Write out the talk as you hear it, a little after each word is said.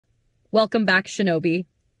Welcome back, Shinobi.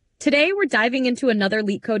 Today we're diving into another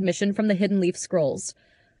LeetCode mission from the Hidden Leaf Scrolls.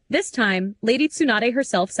 This time, Lady Tsunade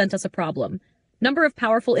herself sent us a problem. Number of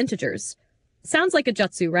powerful integers. Sounds like a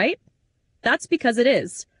jutsu, right? That's because it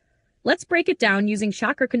is. Let's break it down using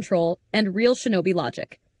Chakra-Controlled and real shinobi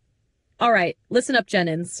logic. Alright, listen up,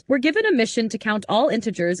 Genins. We're given a mission to count all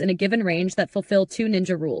integers in a given range that fulfill two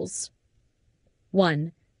ninja rules.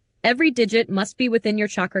 1. Every digit must be within your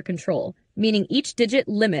chakra control, meaning each digit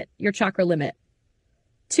limit your chakra limit.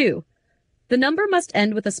 2. The number must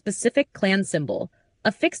end with a specific clan symbol,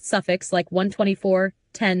 a fixed suffix like 124,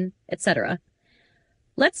 10, etc.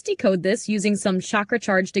 Let's decode this using some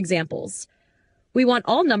chakra-charged examples. We want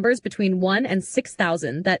all numbers between 1 and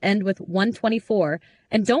 6,000 that end with 124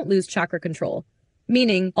 and don't lose chakra control,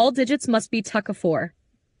 meaning all digits must be Taka 4.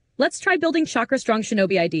 Let's try building chakra-strong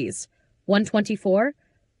shinobi IDs. 124,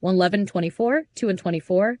 11124,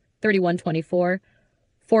 224, 3124,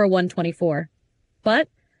 4124. But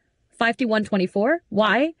 5124,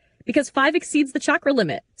 why? Because 5 exceeds the chakra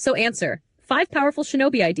limit. So answer, 5 powerful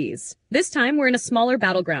shinobi IDs. This time we're in a smaller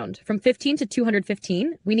battleground. From 15 to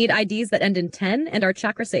 215, we need IDs that end in 10 and are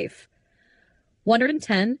chakra-safe.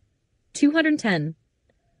 110, 210.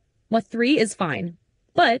 Well, 3 is fine,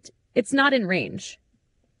 but it's not in range.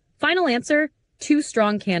 Final answer, 2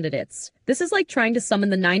 strong candidates. This is like trying to summon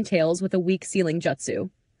the 9 tails with a weak ceiling jutsu.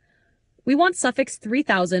 We want suffix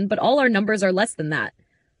 3000, but all our numbers are less than that.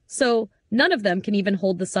 So none of them can even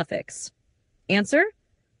hold the suffix. Answer?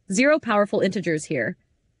 0 powerful integers here.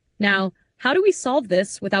 Now, how do we solve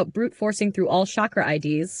this without brute forcing through all chakra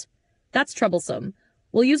IDs? That's troublesome.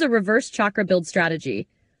 We'll use a reverse chakra build strategy.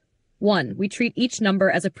 1. We treat each number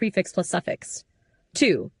as a prefix plus suffix.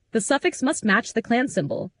 2. The suffix must match the clan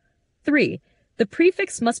symbol. 3. The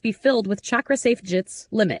prefix must be filled with chakra-safe jits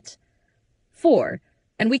limit. 4.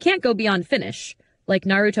 And we can't go beyond finish, like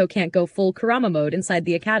Naruto can't go full Kurama mode inside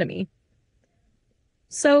the academy.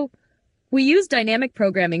 So, we use dynamic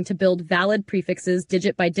programming to build valid prefixes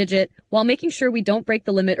digit by digit while making sure we don't break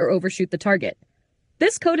the limit or overshoot the target.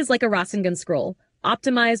 This code is like a Rasengan scroll,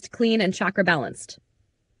 optimized, clean, and chakra balanced.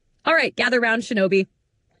 Alright, gather round, Shinobi.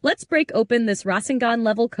 Let's break open this Rasengan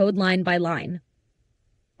level code line by line.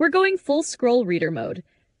 We're going full scroll reader mode.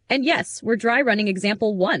 And yes, we're dry running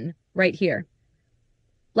example 1 right here.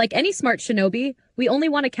 Like any smart shinobi, we only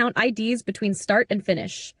want to count IDs between start and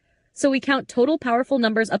finish. So we count total powerful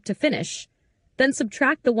numbers up to finish, then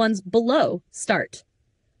subtract the ones below start.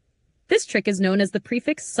 This trick is known as the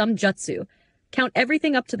Prefix Sum Jutsu. Count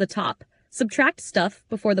everything up to the top, subtract stuff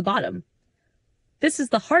before the bottom. This is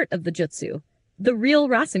the heart of the jutsu, the real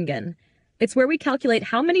Rasengan. It's where we calculate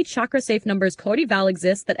how many chakra-safe numbers Kori Val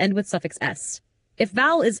exist that end with suffix s. If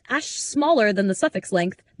Val is ash smaller than the suffix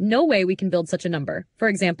length, no way we can build such a number. For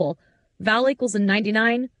example, Val equals a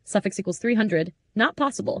 99, suffix equals 300, not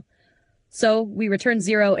possible. So we return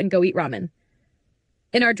 0 and go eat ramen.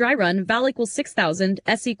 In our dry run, Val equals 6,000,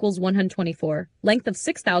 s equals 124, length of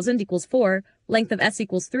 6,000 equals 4, length of s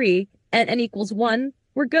equals 3, and n equals 1,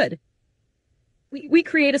 we're good. We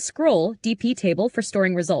create a scroll DP table for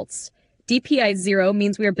storing results. DPI 0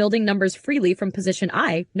 means we are building numbers freely from position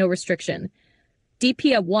I, no restriction.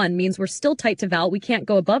 DP at 1 means we're still tight to Val, we can't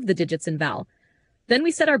go above the digits in Val. Then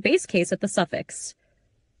we set our base case at the suffix.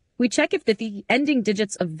 We check if the ending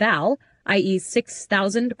digits of Val, i.e.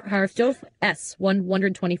 6,000 s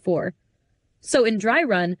 124. So in dry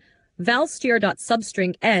run,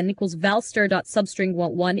 valstir.substring n equals valstir.substring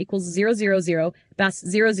 1 equals 000 bas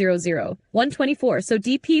 000 124. So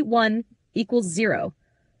DP1 equals 0.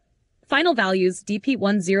 Final values,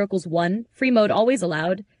 DP1 0 equals 1, free mode always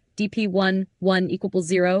allowed, DP1 1 equals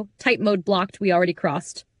 0, tight mode blocked, we already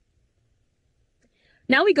crossed.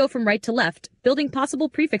 Now we go from right to left, building possible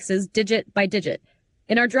prefixes digit by digit.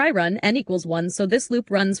 In our dry run, n equals 1, so this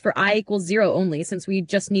loop runs for I equals 0 only, since we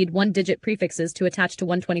just need 1-digit prefixes to attach to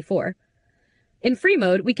 124. In free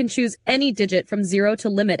mode, we can choose any digit from 0 to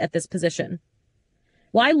limit at this position.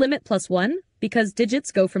 Why limit plus 1? Because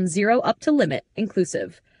digits go from 0 up to limit,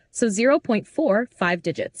 inclusive. So 0.4, 5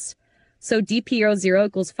 digits. So DP00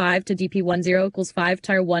 equals 5 to DP10 equals 5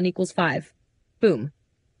 tire 1 equals 5. Boom.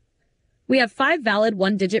 We have 5 valid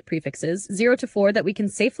 1-digit prefixes, 0 to 4, that we can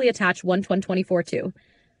safely attach 124 to.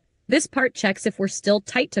 This part checks if we're still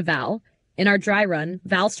tight to Val. In our dry run,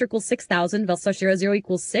 Val equals 6,000, Val 00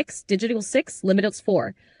 equals 6, digit equals 6, limit equals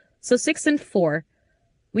 4. So 6 and 4.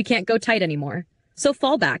 We can't go tight anymore. So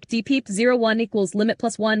fallback, DP01 equals limit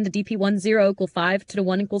plus 1 to DP10 equal 5 to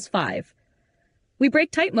 1 equals 5. We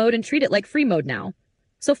break tight mode and treat it like free mode now.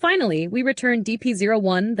 So finally, we return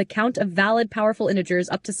DP01, the count of valid powerful integers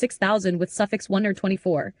up to 6,000 with suffix 1 or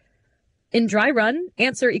 24. In dry run,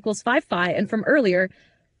 answer equals 5 phi, and from earlier,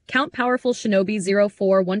 count powerful shinobi 0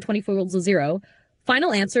 4 124 equals 0.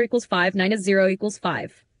 Final answer equals 5, 9 is 0 equals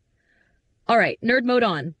 5. Alright, nerd mode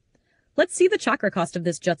on. Let's see the chakra cost of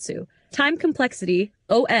this jutsu. Time complexity,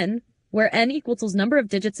 ON, where n equals number of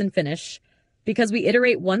digits in finish, because we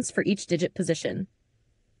iterate once for each digit position.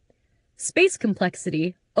 Space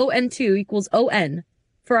complexity, ON2 equals ON,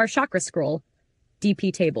 for our chakra scroll,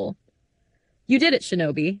 DP table. You did it,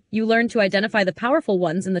 shinobi. You learned to identify the powerful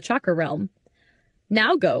ones in the chakra realm.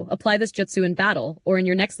 Now go, apply this jutsu in battle, or in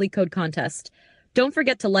your next LeetCode contest. Don't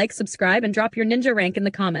forget to like, subscribe, and drop your ninja rank in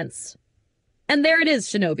the comments. And there it is,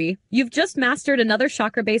 shinobi. You've just mastered another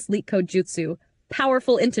chakra-based LeetCode jutsu,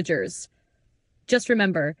 powerful integers. Just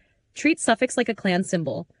remember, treat suffix like a clan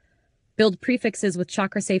symbol. Build prefixes with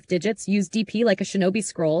chakra-safe digits, use DP like a shinobi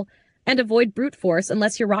scroll, and avoid brute force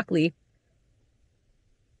unless you're Rock Lee.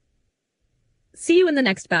 See you in the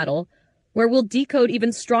next battle, where we'll decode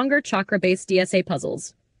even stronger chakra-based DSA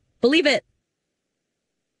puzzles. Believe it!